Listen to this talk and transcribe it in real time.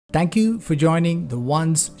Thank you for joining the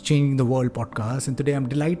Once Changing the World podcast. And today I'm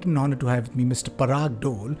delighted and honored to have with me Mr. Parag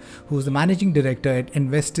Dhol, who is the managing director at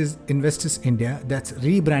Inventus India, that's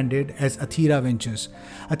rebranded as Athera Ventures.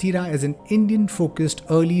 Athera is an Indian-focused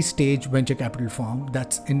early-stage venture capital firm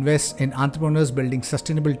that invests in entrepreneurs building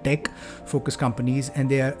sustainable tech-focused companies,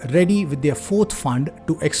 and they are ready with their fourth fund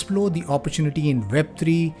to explore the opportunity in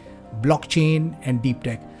Web3, blockchain, and deep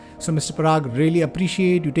tech. So, Mr. Parag, really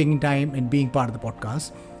appreciate you taking time and being part of the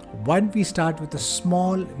podcast. Why don't we start with a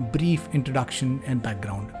small, brief introduction and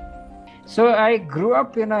background? So I grew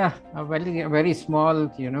up in a very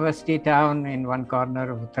small university town in one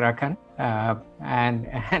corner of Uttarakhand,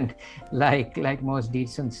 and like most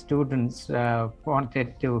decent students,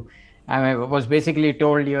 wanted to. I was basically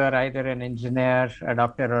told you are either an engineer, a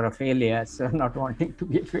doctor, or a failure. So not wanting to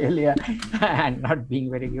be a failure and not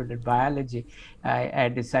being very good at biology, I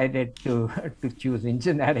decided to choose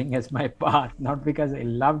engineering as my path. Not because I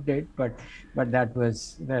loved it, but that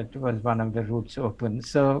was one of the routes open.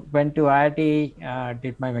 So went to IIT,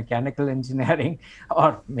 did my mechanical engineering,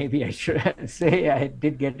 or maybe I should say I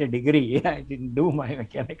did get a degree. I didn't do my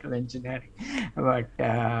mechanical engineering, but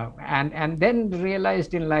and then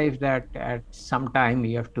realized in life that at some time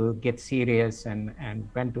you have to get serious, and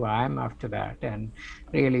went to IIM after that and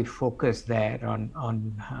really focused there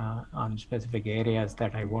on specific areas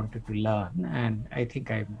that I wanted to learn, and I think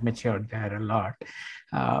I matured there a lot.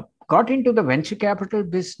 Got into the venture capital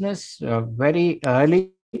business very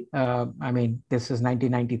early. This is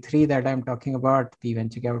 1993 that I'm talking about. The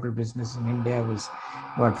venture capital business in India was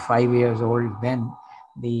about 5 years old then.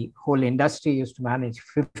 The whole industry used to manage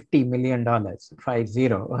 $50 million, 50.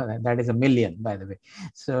 That is a million, by the way.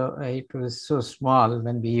 So it was so small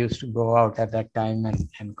when we used to go out at that time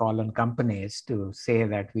and call on companies to say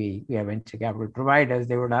that we are venture capital providers.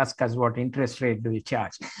 They would ask us, what interest rate do we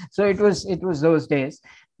charge? So it was those days.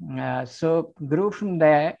 So grew from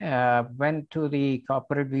there, went to the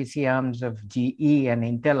corporate VC arms of GE and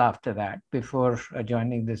Intel after that, before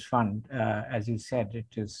joining this fund. As you said, it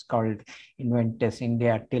is called Inventus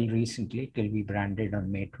India till recently, till we branded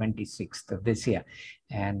on May 26th of this year.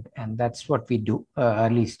 And that's what we do,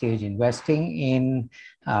 early stage investing in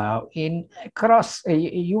across.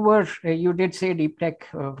 You did say deep tech,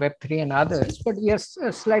 Web3 and others, but yes,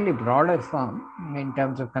 a slightly broader firm in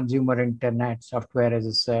terms of consumer internet, software as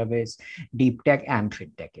a service, deep tech and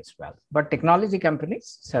fintech as well. But technology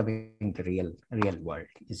companies serving the real world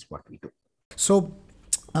is what we do. So,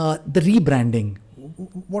 the rebranding.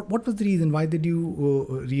 What was the reason? Why did you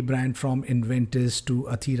rebrand from Inventus to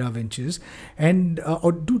Athera Ventures? And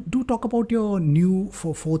or do talk about your new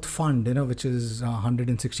fourth fund, which is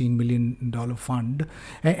 $116 million fund.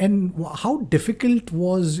 And how difficult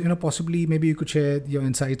was, possibly maybe you could share your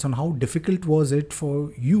insights on how difficult was it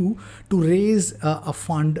for you to raise a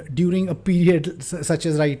fund during a period such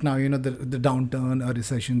as right now, the downturn or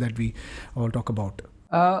recession that we all talk about.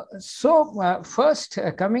 First,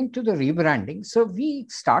 coming to the rebranding. So we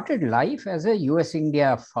started life as a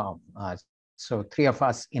US-India firm. So 3 of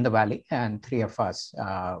us in the Valley and 3 of us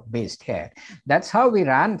based here. That's how we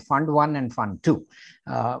ran Fund 1 and Fund 2.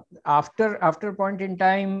 After a point in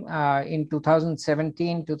time, in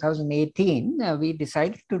 2017, 2018, we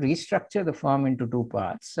decided to restructure the firm into 2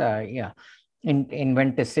 parts.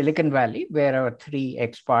 Inventus Silicon Valley, where our 3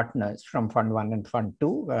 ex-partners from Fund 1 and Fund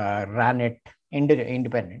 2 ran it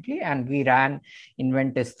independently, and we ran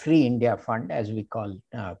Inventus 3 India Fund, as we called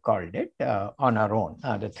it, on our own.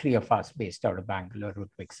 The 3 of us based out of Bangalore,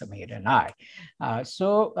 Rutvik, Samir, and I.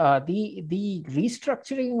 The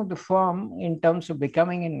restructuring of the firm in terms of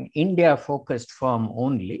becoming an India-focused firm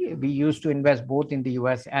only, we used to invest both in the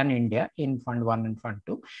US and India in Fund 1 and Fund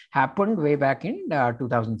 2, happened way back in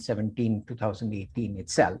 2017, 2018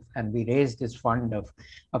 itself. And we raised this fund of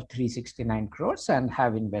 369 crores and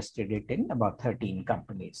have invested it in about 13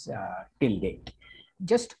 companies till date.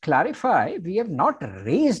 Just to clarify, we have not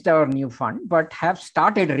raised our new fund, but have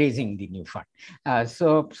started raising the new fund.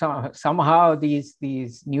 So somehow these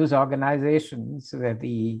news organizations,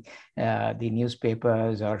 the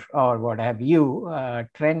newspapers or what have you,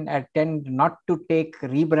 tend not to take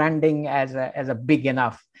rebranding as a big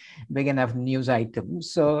enough news item.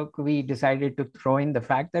 So we decided to throw in the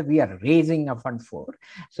fact that we are raising a fund 4.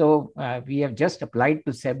 So we have just applied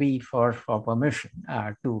to SEBI for permission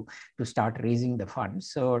to start raising the fund. fund.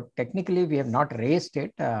 So technically, we have not raised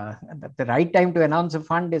it. The right time to announce a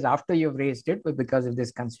fund is after you've raised it, but because of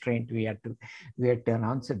this constraint, we had to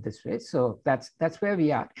announce it this way. So that's where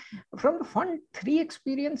we are. From the Fund 3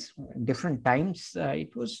 experience, different times,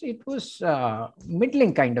 it was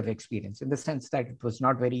middling kind of experience in the sense that it was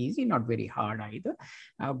not very easy, not very hard either.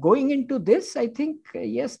 Going into this, I think,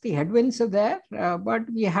 yes, the headwinds are there, but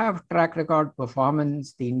we have track record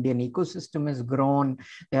performance. The Indian ecosystem has grown.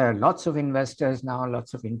 There are lots of investors now,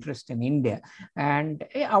 lots of interest in India. And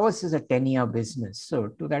ours is a 10-year business. So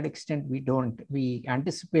to that extent, we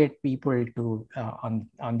anticipate people to,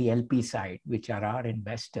 on the LP side, which are our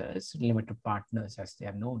investors, limited partners as they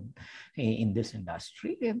are known in this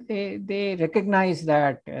industry, they recognize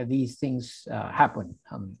that these things happen.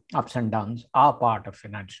 Ups and downs are part of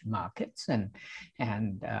financial markets.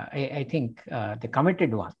 And I think the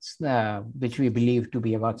committed ones, which we believe to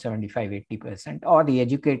be about 75-80%, or the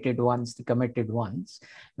educated ones, the committed ones,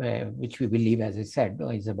 which we believe, as I said,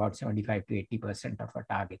 is about 75-80% of our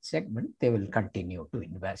target segment, they will continue to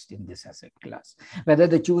invest in this asset class. Whether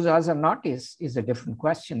they choose us or not is a different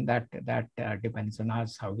question. That depends on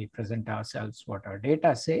us, how we present ourselves, what our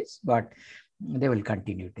data says, but they will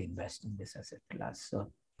continue to invest in this asset class.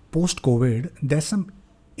 So post-COVID, there's some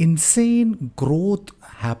insane growth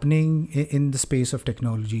happening in the space of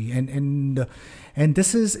technology, and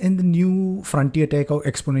this is in the new frontier tech or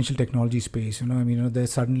exponential technology space.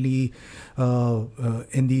 There's suddenly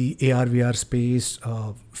in the AR VR space,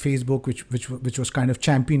 Facebook, which was kind of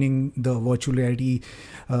championing the virtual reality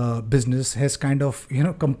business, has kind of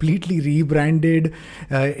completely rebranded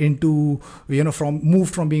into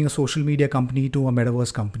moved from being a social media company to a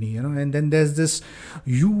metaverse company. And then there's this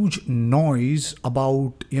huge noise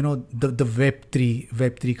about the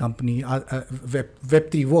Web3 company,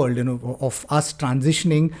 Web3 world, of us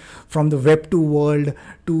transitioning from the Web 2 world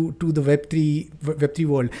to the Web3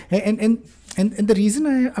 world. And the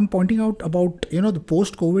reason I'm pointing out about the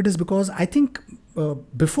post-COVID is because I think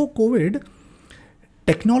before COVID,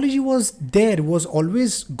 technology was there, was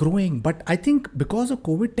always growing, but I think because of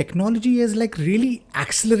COVID, technology has like really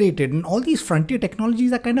accelerated, and all these frontier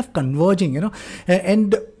technologies are kind of converging,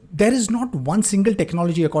 and there is not one single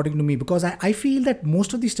technology, according to me, because I feel that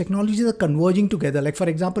most of these technologies are converging together. Like, for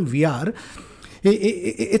example, VR,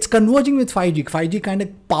 it's converging with 5G. 5G kind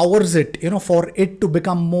of powers it, for it to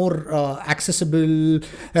become more accessible.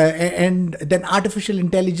 And then artificial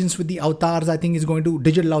intelligence with the avatars, I think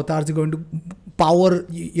digital avatars are going to power,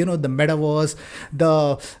 the metaverse,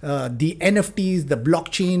 the NFTs, the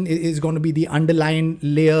blockchain is going to be the underlying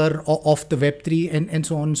layer of the Web3 and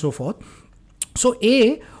so on and so forth. So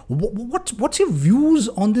what's your views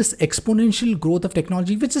on this exponential growth of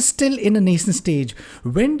technology, which is still in a nascent stage?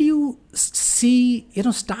 When do you see,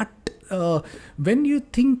 when do you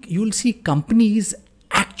think you'll see companies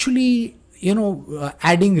actually,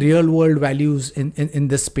 adding real world values in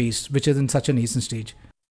this space, which is in such a nascent stage?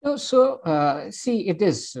 See, it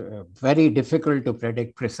is very difficult to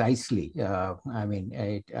predict precisely. I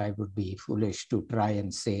would be foolish to try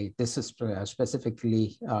and say this is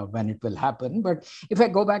specifically when it will happen. But if I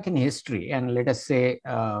go back in history and let us say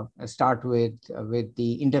start with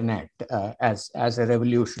the internet as a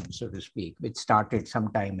revolution, so to speak, which started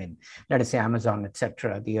sometime in, let us say, Amazon,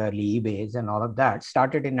 etc., the early eBays and all of that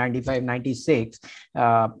started in 95, 96.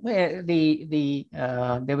 There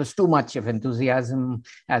was too much of enthusiasm,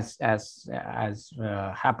 as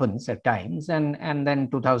happens at times, and then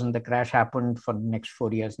 2000 the crash happened. For the next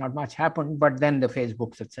 4 years not much happened, but then the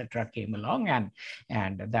Facebooks, etc., came along and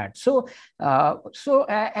that. So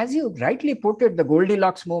as you rightly put it, the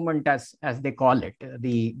Goldilocks moment, as they call it,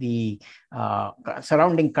 the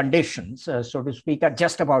surrounding conditions, so to speak, are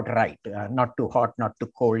just about right, not too hot, not too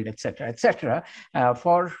cold, etc.,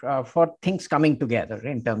 for things coming together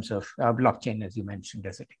in terms of blockchain, as you mentioned,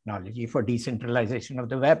 as a technology for decentralization of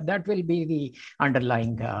the web. That will be the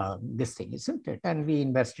underlying this thing, isn't it? And we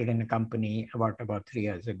invested in a company about 3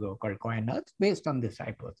 years ago called CoinEarth based on this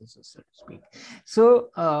hypothesis, so to speak.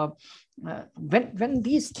 So when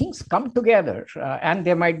these things come together, and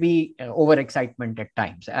there might be overexcitement at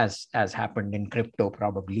times, as happened in crypto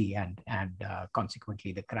probably, and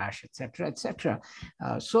consequently the crash, etc.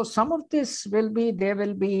 So some of this there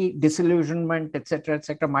will be disillusionment, etc.,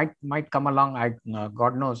 might come along.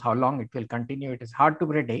 God knows how long it will continue. It is hard to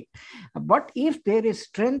predict. But if there is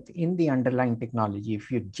strength in the underlying technology,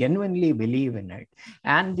 if you genuinely believe in it,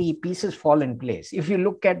 and the pieces fall in place, if you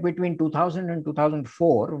look at between 2000 and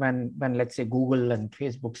 2004, when when let's say Google and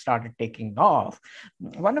Facebook started taking off,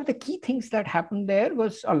 one of the key things that happened there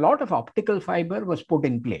was a lot of optical fiber was put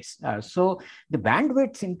in place. So the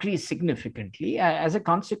bandwidths increased significantly as a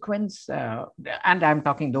consequence. And I'm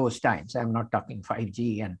talking those times. I'm not talking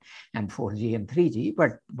 5G and 4G and 3G,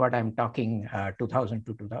 but I'm talking 2000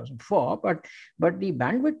 to 2004. But the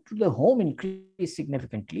bandwidth to the home increased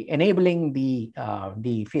significantly, enabling the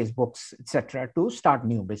Facebooks, etc., to start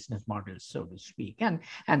new business models, so to speak, and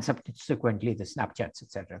subsequently the Snapchats,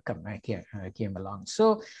 etc., came along.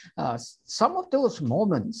 So some of those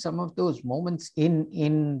moments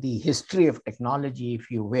in the history of technology, if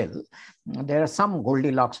you will, there are some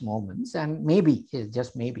Goldilocks moments, and maybe,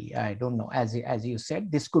 just maybe, I don't know, as you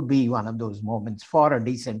said, this could be one of those moments for a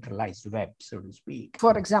decentralized web, so to speak.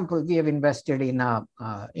 For example, we have invested in a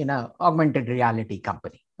augmented reality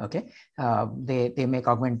company. Okay, they make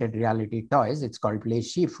augmented reality toys. It's called Play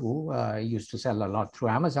Shifu. Used to sell a lot through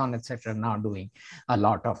Amazon, etc. Now doing a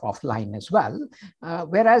lot of offline as well.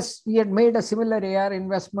 Whereas we had made a similar AR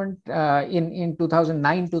investment in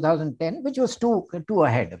 2009, 2010, which was too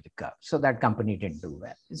ahead of the curve. So that company didn't do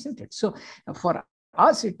well, isn't it? So for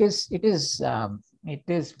us, it is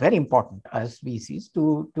very important as VCs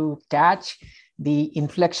to catch the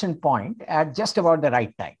inflection point at just about the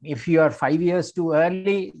right time. If you are 5 years too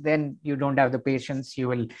early, then you don't have the patience.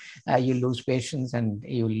 You lose patience, and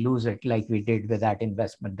you will lose it, like we did with that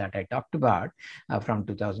investment that I talked about from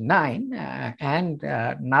 2009. And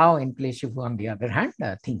now in PlayShifu, on the other hand,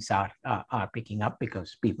 things are picking up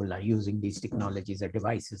because people are using these technologies. The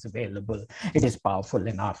device is available. It is powerful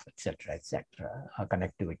enough, etc., etc.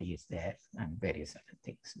 Connectivity is there, and various other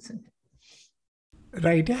things, isn't it?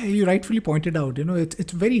 Right. Yeah, you rightfully pointed out,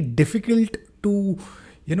 it's very difficult to,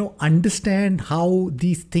 understand how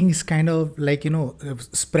these things kind of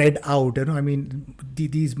spread out. I mean,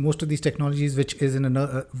 most of these technologies, which is in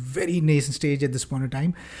a very nascent stage at this point in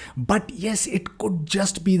time, but yes, it could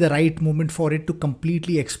just be the right moment for it to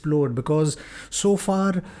completely explode, because so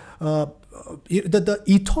far, the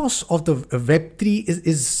ethos of the Web3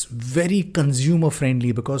 is very consumer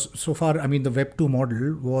friendly, because so far, I mean, the Web2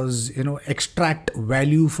 model was, extract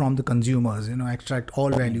value from the consumers, extract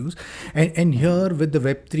all values. And here with the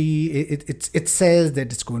Web3, it says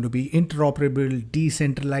that it's going to be interoperable,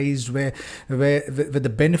 decentralized, where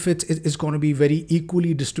the benefits is going to be very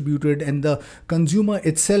equally distributed, and the consumer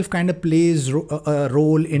itself kind of plays a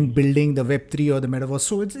role in building the Web3 or the metaverse.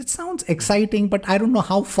 So it sounds exciting, but I don't know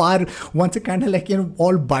how far, once it kind of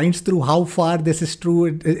all binds through, how far this is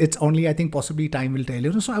true. It's only, I think, possibly time will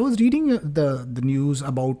tell. So I was reading the news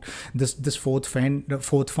about this fourth fund,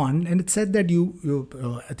 and it said that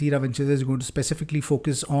Athera Ventures is going to specifically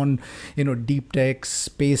focus on deep tech,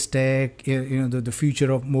 space tech, the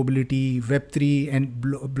future of mobility, Web3, and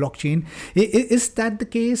blockchain. Is that the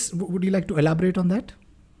case? Would you like to elaborate on that?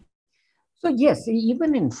 So yes,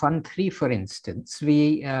 even in Fund 3, for instance,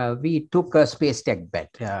 we took a space tech bet,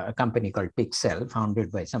 a company called Pixxel,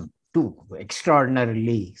 founded by some two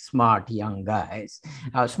extraordinarily smart young guys,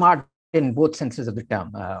 smart in both senses of the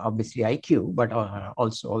term, obviously IQ, but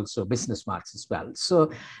also business smarts as well. So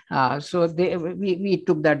we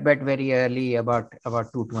took that bet very early, about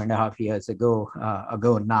 2.5 years ago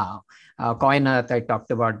now. CoinEarth I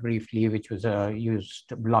talked about briefly, which was used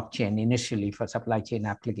blockchain initially for supply chain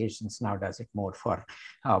applications, now does it more for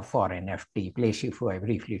NFT. PlayShifu I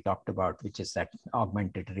briefly talked about, which is that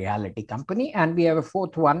augmented reality company. And we have a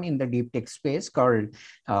fourth one in the deep tech space called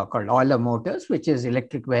Euler Motors, which is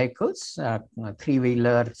electric vehicles,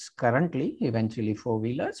 three-wheelers currently, eventually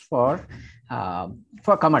four-wheelers for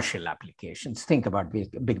commercial applications. Think about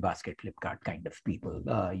big basket Flipkart kind of people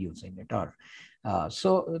using it, or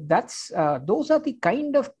so that's those are the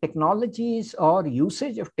kind of technologies or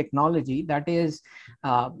usage of technology that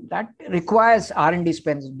requires R&D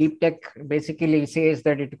spends. Deep tech basically says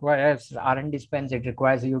that it requires R&D spends. It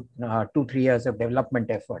requires you 2-3 years of development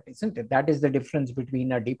effort, isn't it? That is the difference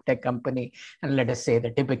between a deep tech company and, let us say, the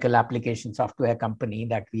typical application software company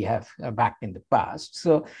that we have backed in the past.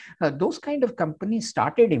 So those kind of companies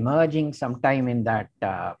started emerging sometime in that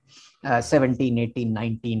 17, 18,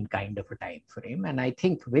 19 kind of a time frame. And I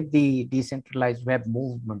think with the decentralized web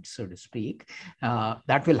movement, so to speak,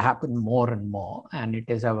 that will happen more and more. And it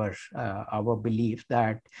is our belief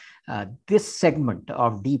that this segment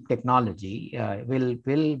of deep technology will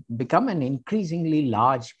become an increasingly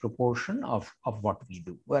large proportion of what we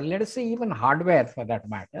do. Well, let us say even hardware for that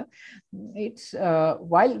matter. It's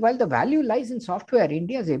while the value lies in software,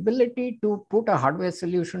 India's ability to put a hardware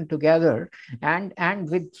solution together and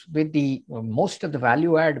with the most of the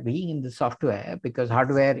value add being in the software, because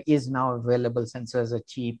hardware is now available, sensors are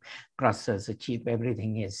cheap, processors are cheap,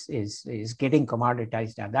 everything is getting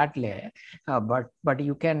commoditized at that layer. But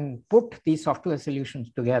you can put these software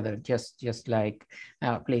solutions together just like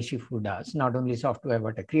Play Shifu does, not only software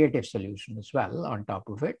but a creative solution as well on top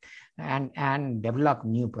of it, and develop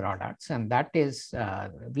new products. And that is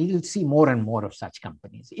we will see more and more of such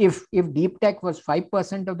companies. If deep tech was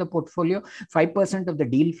 5% of the portfolio, 5% of the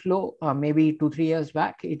deal flow, maybe 2-3 years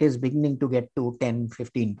back, it is beginning to get to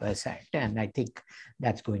 10-15%, and I think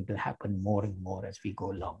that's going to happen more and more as we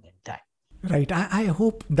go along in time. Right. I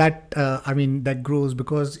hope that, that grows,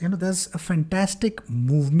 because, there's a fantastic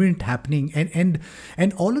movement happening,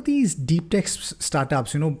 and all of these deep tech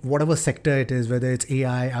startups, whatever sector it is, whether it's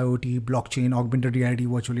AI, IoT, blockchain, augmented reality,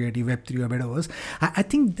 virtual reality, Web3 or metaverse, I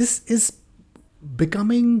think this is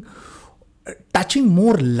becoming touching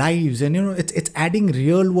more lives, and it's adding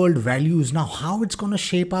real world values. Now how it's going to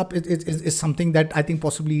shape up is something that I think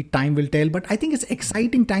possibly time will tell, but I think it's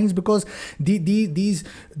exciting times, because these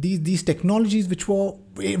technologies which were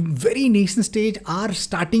very nascent stage are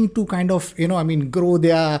starting to kind of grow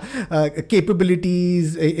their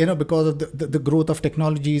capabilities because of the growth of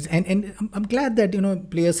technologies, and I'm glad that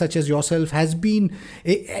players such as yourself has been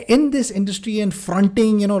in this industry and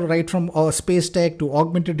fronting right from space tech to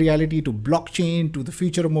augmented reality to blockchain to the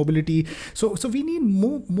future of mobility. So we need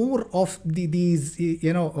more of these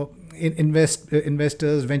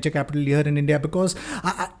investors, venture capital here in India, because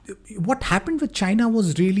what happened with China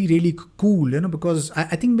was really, really cool, because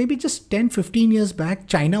I think maybe just 10-15 years back,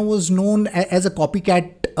 China was known as a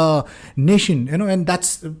copycat nation, and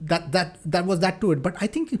that was that to it. But I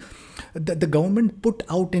think the government put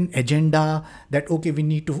out an agenda that, okay, we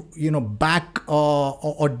need to back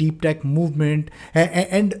or deep tech movement,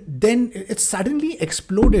 and then it suddenly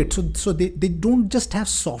exploded. So they don't just have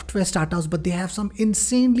software startups, but they have some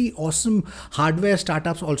insanely awesome hardware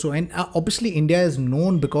startups also. And obviously India is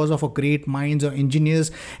known because of our great minds or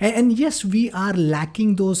engineers, and yes, we are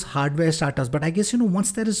lacking those hardware startups, but I guess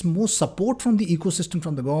once there is more support from the ecosystem,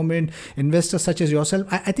 from the government, investors such as yourself,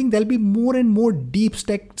 I think there'll be more and more deep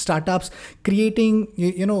tech startups creating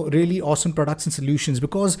really awesome products and solutions,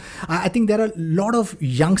 because I think there are a lot of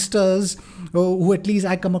youngsters who at least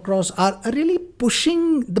I come across are really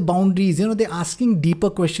pushing the boundaries. They're asking deeper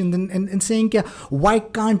questions and saying, why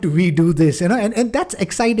can't we do this? And that's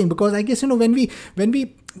exciting, because I guess when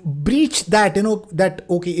we breach that, that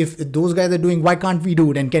okay, if those guys are doing, why can't we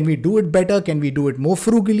do it? And can we do it better? Can we do it more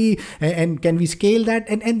frugally? And can we scale that?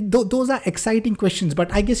 And those are exciting questions. But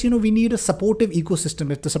I guess we need a supportive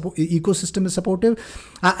ecosystem. If the ecosystem is supportive,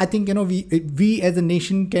 I think we as a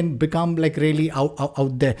nation can become like really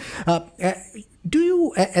out there. Do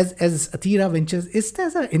you, as Athera Ventures, is there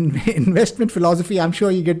an investment philosophy? I'm sure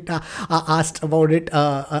you get asked about it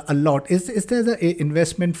a lot. Is there an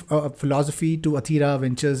investment philosophy to Athera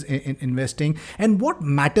Ventures in investing? And what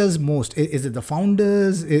matters most? Is it the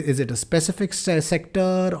founders? Is it a specific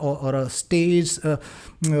sector or a stage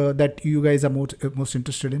that you guys are most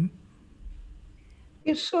interested in?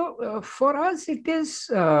 So for us, it is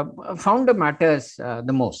founder matters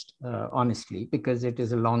the most, honestly, because it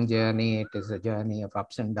is a long journey. It is a journey of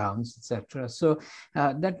ups and downs, etc. So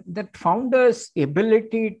that founder's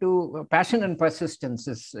ability to passion and persistence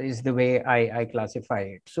is the way I classify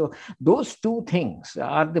it. So those two things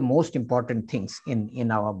are the most important things in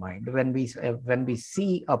our mind. When we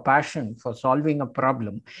see a passion for solving a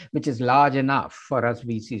problem which is large enough for us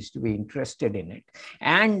VCs to be interested in it,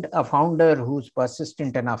 and a founder who's persistent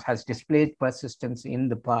enough, has displayed persistence in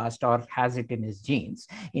the past, or has it in his genes,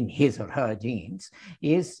 in his or her genes,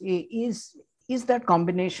 is that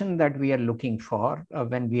combination that we are looking for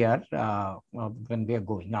when we are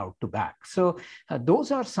going out to back. So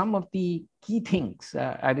those are some of the key things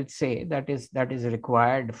I would say that is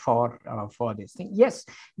required for this thing. Yes,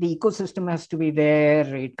 the ecosystem has to be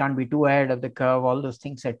there. It can't be too ahead of the curve. All those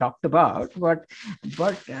things I talked about, but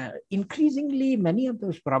increasingly many of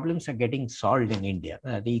those problems are getting solved in India.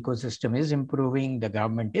 The ecosystem is improving. The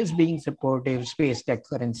government is being supportive. Space tech,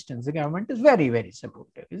 for instance, the government is very, very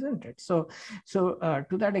supportive, isn't it? So to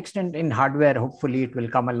that extent, in hardware, hopefully it will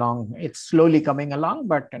come along. It's slowly coming along,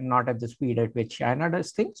 but not at the speed at which China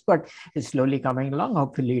does things, but it's slowly coming along.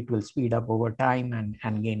 Hopefully it will speed up over time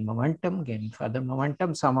and gain momentum, gain further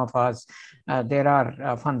momentum. Some of us, there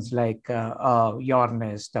are funds like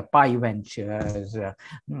Yornest, Pi Ventures,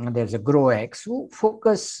 there's a GrowX who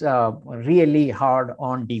focus really hard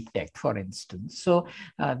on deep tech, for instance. So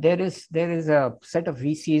there is a set of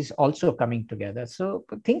VCs also coming together. So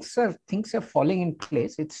things are falling in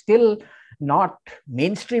place. It's still not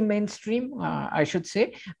mainstream, I should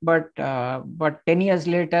say, but 10 years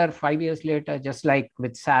later, 5 years later, just like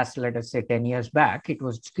with SaaS, let us say 10 years back, it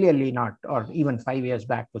was clearly not, or even 5 years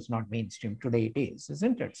back was not mainstream. Today it is,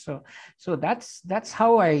 isn't it? So that's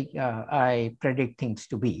how I predict things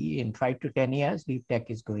to be. In 5 to 10 years, deep tech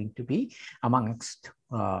is going to be amongst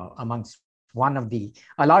a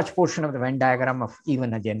large portion of the Venn diagram of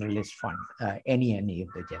even a generalist fund, any of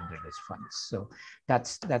the generalist funds. So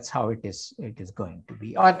that's how it is going to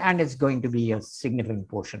be, and it's going to be a significant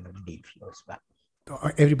portion of the deal flow as well.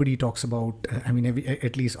 Everybody talks about,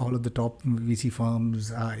 at least all of the top VC firms,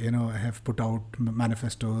 have put out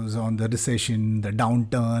manifestos on the recession, the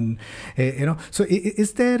downturn, So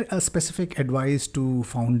is there a specific advice to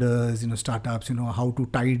founders, startups, how to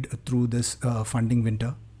tide through this funding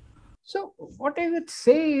winter? So what I would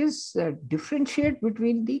say is differentiate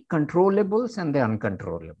between the controllables and the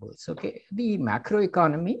uncontrollables. Okay, the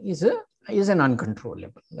macroeconomy is an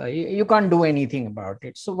uncontrollable. You can't do anything about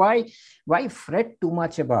it. So why fret too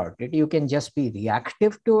much about it? You can just be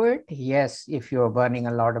reactive to it. Yes, if you're burning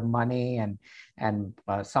a lot of money and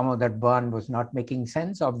some of that burn was not making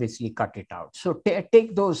sense, obviously cut it out. So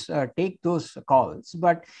take those calls.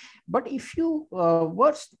 But if you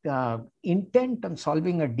were intent on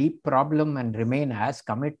solving a deep problem and remain as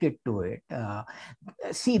committed to it, I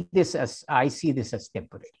see this as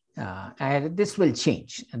temporary. And this will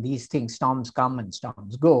change, and these things, storms come and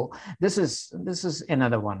storms go. This is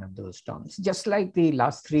another one of those storms. Just like the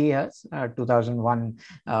last 3 years, 2001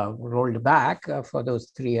 rolled back for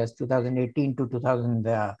those 3 years. 2018 to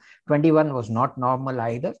 2021 was not normal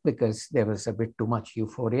either, because there was a bit too much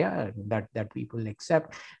euphoria that people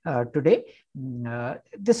accept today.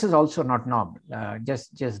 This is also not normal.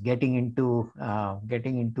 Just getting into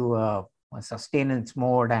a sustenance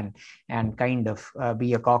mode and kind of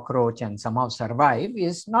be a cockroach and somehow survive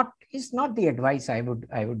is not the advice I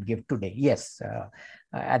would give today. Yes,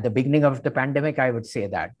 at the beginning of the pandemic, I would say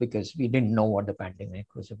that, because we didn't know what the pandemic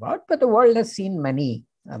was about. But the world has seen many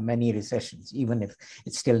recessions, even if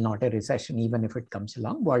it's still not a recession. Even if it comes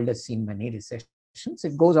along, world has seen many recessions.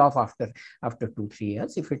 It goes off after 2-3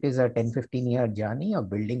 years. If it is a 10-15 year journey of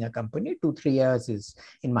building a company, 2-3 years is,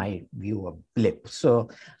 in my view, a blip. So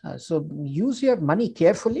use your money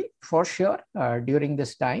carefully for sure during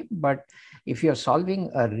this time. But if you're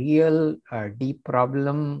solving a real deep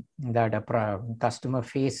problem that a customer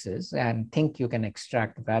faces and think you can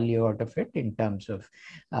extract value out of it in terms of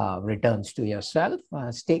returns to yourself,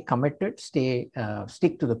 stay committed, stick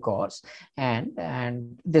to the course,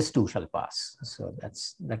 and this too shall pass. So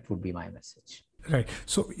that would be my message. Right.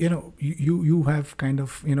 So, you have kind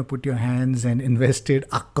of, put your hands and invested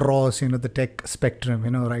across, the tech spectrum,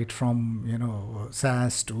 right from,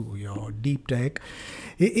 SaaS to your deep tech.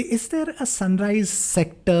 Is there a sunrise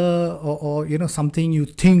sector or something you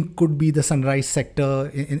think could be the sunrise sector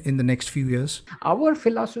in the next few years? Our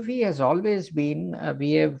philosophy has always been,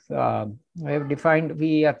 we have defined,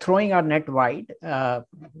 we are throwing our net wide.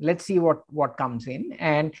 Let's see what comes in.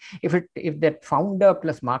 And if that founder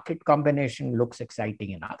plus market combination looks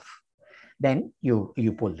exciting enough, then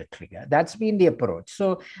you pull the trigger. That's been the approach.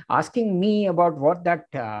 So asking me about what that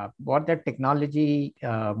technology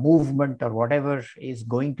movement or whatever is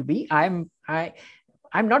going to be, I'm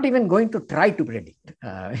not even going to try to predict.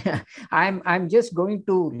 I'm just going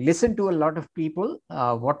to listen to a lot of people,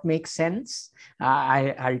 what makes sense.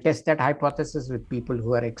 I'll test that hypothesis with people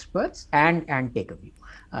who are experts and take a view.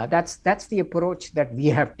 That's the approach that we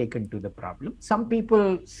have taken to the problem. Some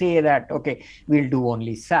people say that, okay, we'll do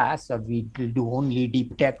only SaaS, or we'll do only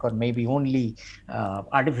deep tech, or maybe only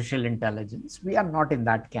artificial intelligence. We are not in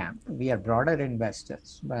that camp. We are broader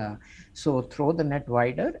investors. So throw the net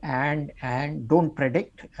wider and don't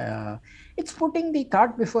predict. It's putting the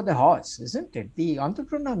cart before the horse, isn't it? The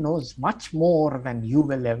entrepreneur knows much more than you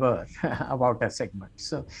will ever about a segment.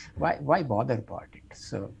 So why bother about it?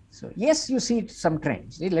 So yes, you see some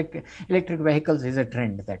trends. Electric vehicles is a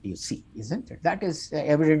trend that you see, isn't it? That is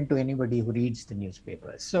evident to anybody who reads the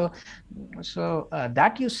newspapers. So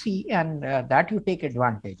that you see, and that you take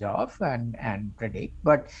advantage of and predict.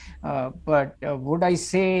 But would I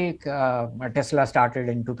say Tesla started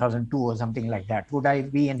in 2002 or something like that? Would I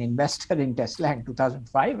be an investor in Tesla in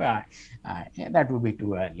 2005, that would be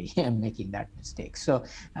too early making that mistake. So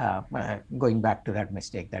going back to that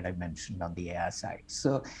mistake that I mentioned on the AI side.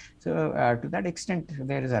 So to that extent,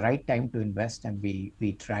 there is a right time to invest, and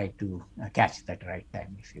we try to catch that right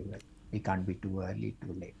time, if you will. We can't be too early,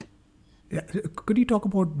 too late. Yeah. Could you talk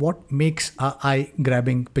about what makes a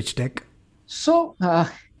eye-grabbing pitch deck? So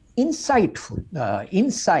insightful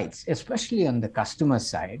insights, especially on the customer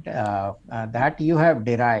side, that you have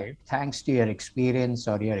derived thanks to your experience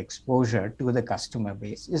or your exposure to the customer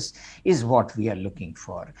base is what we are looking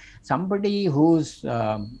for. Somebody who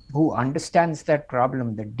understands that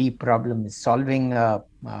problem, the deep problem, is solving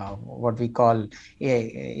what we call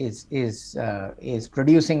is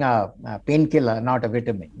producing a painkiller, not a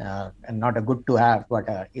vitamin, and not a good to have, but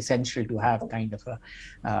a essential to have kind of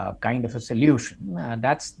a solution.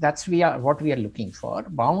 That's what we are looking for.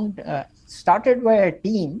 Started by a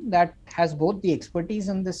team that has both the expertise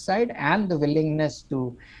on this side and the willingness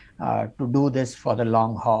to do this for the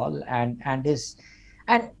long haul, and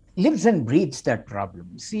lives and breathes that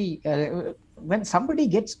problem. See, when somebody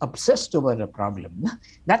gets obsessed over a problem,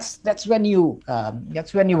 that's when you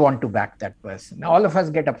want to back that person. All of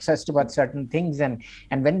us get obsessed about certain things, and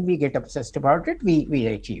when we get obsessed about it, we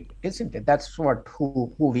achieve it, isn't it? That's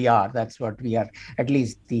who we are. That's what we are. At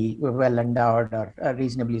least the well endowed or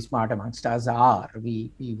reasonably smart amongst us are.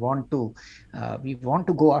 We want to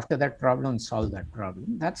go after that problem and solve that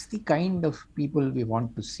problem. That's the kind of people we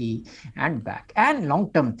want to see and back. And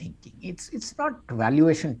long term thinking. It's not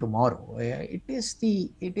valuation tomorrow. It is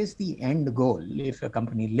the end goal. If a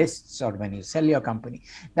company lists or when you sell your company,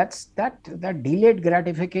 that's that delayed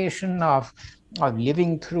gratification of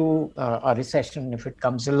living through a recession if it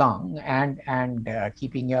comes along, and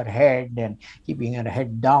keeping your head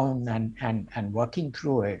down and working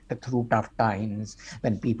through it, through tough times,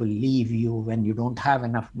 when people leave you, when you don't have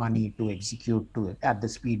enough money to execute at the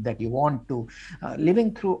speed that you want to,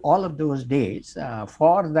 living through all of those days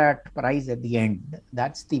for that prize at the end.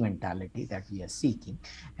 That's the mentality that we are seeking,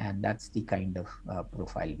 and that's the kind of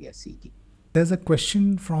profile we are seeking. There's a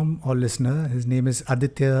question from our listener. His name is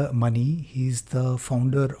Aditya Mani. He's the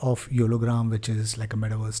founder of Yologram, which is like a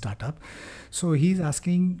metaverse startup. So he's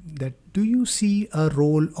asking that, do you see a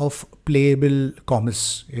role of playable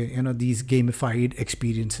commerce, these gamified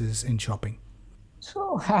experiences in shopping?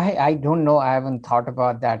 So I don't know. I haven't thought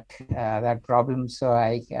about that problem. So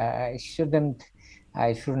I shouldn't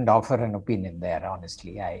offer an opinion there.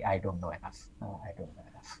 Honestly, I don't know enough. I don't know enough.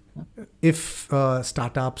 If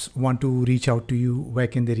startups want to reach out to you, where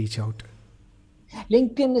can they reach out?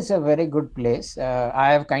 LinkedIn is a very good place.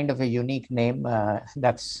 I have kind of a unique name.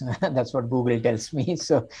 That's what Google tells me.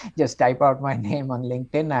 So just type out my name on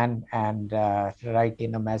LinkedIn and write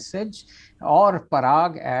in a message, or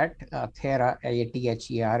Parag at Athera,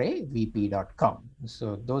 Athera VP.com.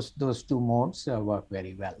 So those two modes work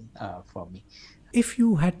very well for me. If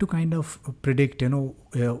you had to kind of predict,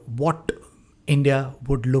 what India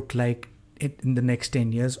would look like in the next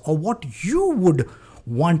 10 years, or what you would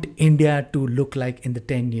want India to look like in the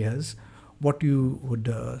 10 years, what you would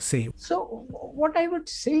say? So what I would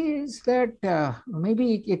say is that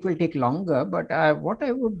maybe it will take longer, but what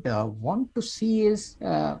I would want to see is,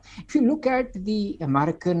 if you look at the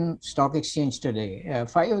American stock exchange today,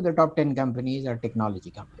 5 of the top 10 companies are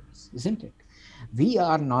technology companies, isn't it? We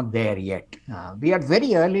are not there yet. We are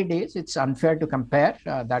very early days. It's unfair to compare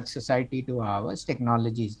that society to ours.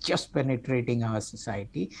 Technology is just penetrating our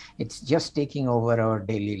society. It's just taking over our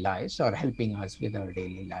daily lives or helping us with our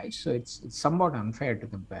daily lives. So it's somewhat unfair to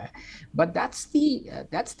compare. But that's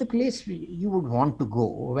the place you would want to go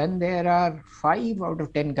when there are 5 out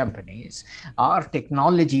of 10 companies are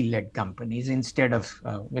technology-led companies, instead of,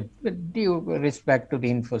 with due respect to the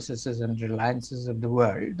Infosys and Reliances of the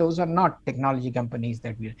world, those are not technology companies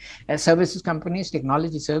that we are. Services companies,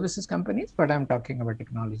 technology services companies, but I'm talking about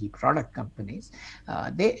technology product companies.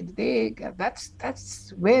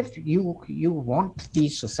 That's where you want the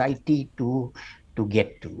society to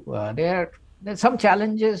get to. There's some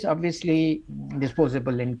challenges, obviously,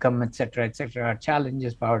 disposable income, etc., are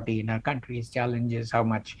challenges. Poverty in our country is challenges. How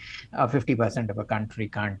much 50% of a country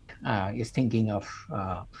is thinking of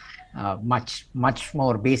much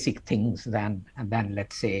more basic things than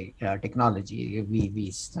let's say technology.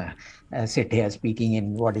 We sit here speaking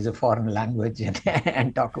in what is a foreign language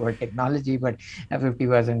and talk about technology, but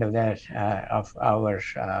 50% of our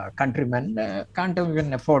countrymen can't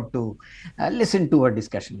even afford to listen to a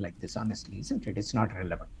discussion like this, honestly, isn't it? It's not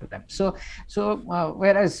relevant to them. So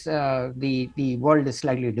whereas the world is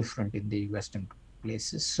slightly different in the Western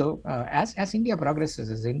places. So as India progresses,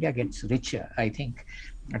 as India gets richer, I think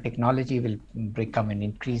technology will become an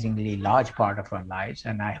increasingly large part of our lives,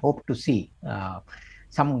 and I hope to see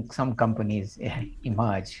some companies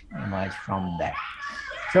emerge from that.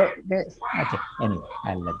 So, okay, anyway,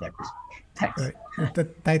 I'll let that be. Thanks.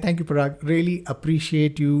 Thank you, Parag. Really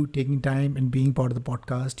appreciate you taking time and being part of the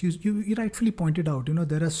podcast. You rightfully pointed out,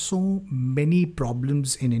 there are so many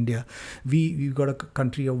problems in India. We've got a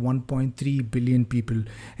country of 1.3 billion people.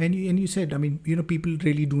 And you said, people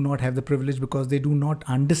really do not have the privilege because they do not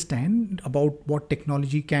understand about what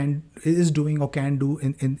technology is doing or can do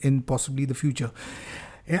in possibly the future.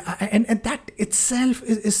 And that itself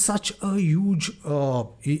is such a huge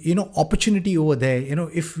opportunity over there.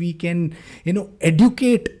 If we can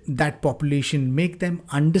educate that population, make them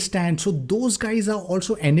understand, so those guys are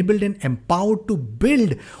also enabled and empowered to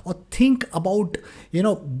build or think about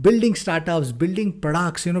building startups, building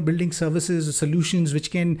products, building services, solutions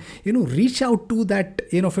which can reach out to that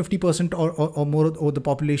 50% or more of the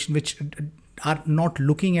population which are not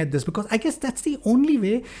looking at this, because I guess that's the only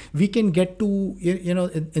way we can get to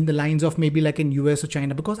in the lines of maybe like in US or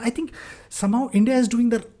China, because I think somehow India is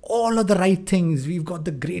doing all of the right things. We've got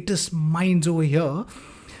the greatest minds over here,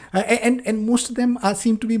 and most of them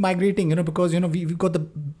seem to be migrating, because we've got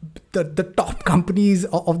the top companies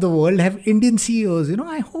of the world have Indian CEOs.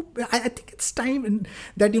 I think it's time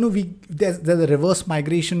that there's a reverse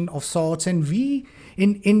migration of sorts, and we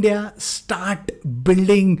in India start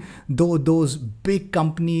building those big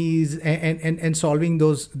companies and solving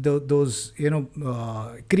those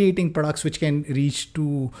creating products which can reach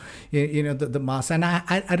to the mass. And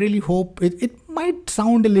I really hope it might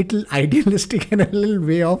sound a little idealistic and a little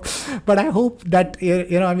way off, but I hope that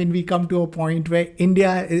we come to a point where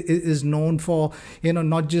India is known for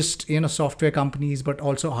not just software companies but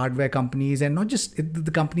also hardware companies, and not just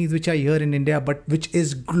the companies which are here in India but which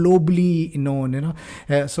is globally known.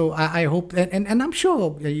 So I hope, and I'm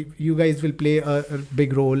sure you guys will play a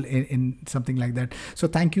big role in something like that. So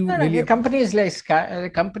thank you. Companies like Skype,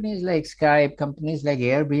 companies like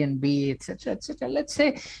Airbnb, etc. Let's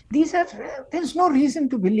say there's no reason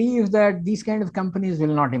to believe that these kind of companies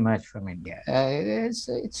will not emerge from India.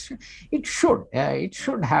 It should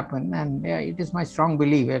happen, and it is my strong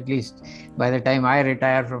belief, at least by the time I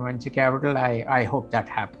retire from venture capital, I hope that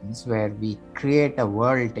happens, where we create a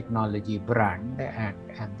world technology brand,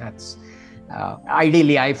 and that's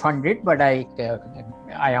ideally I fund it, but I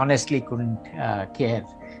honestly couldn't care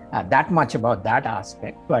that much about that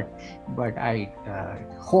aspect, but I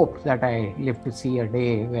hope that I live to see a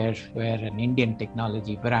day where an Indian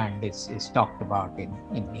technology brand is talked about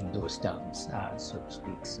in those terms, so to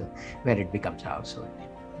speak, so where it becomes household.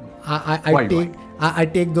 I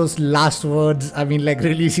take those last words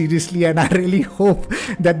really seriously, and I really hope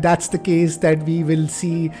that that's the case, that we will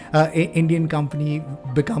see an Indian company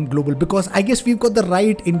become global, because I guess we've got the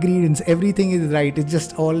right ingredients. Everything is right. It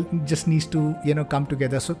just needs to come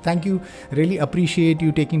together. So thank you. Really appreciate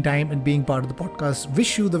you taking time and being part of the podcast.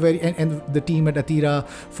 Wish you and the team at Athera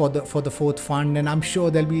for the fourth fund, and I'm sure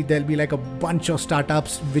there'll be like a bunch of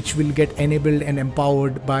startups which will get enabled and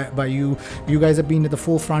empowered by you. You guys have been at the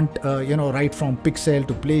forefront, right from Pixxel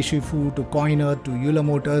to Play Shifu to Coiner to Euler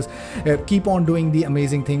Motors. Keep on doing the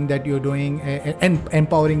amazing thing that you're doing and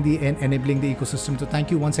empowering and enabling the ecosystem. So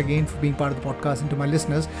thank you once again for being part of the podcast. And to my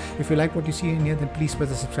listeners, if you like what you see in here, then please press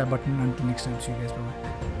the subscribe button. Until next time, see you guys.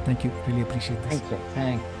 Bye-bye. Thank you. Really appreciate this.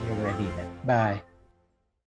 Thank you. You're ready then. Bye.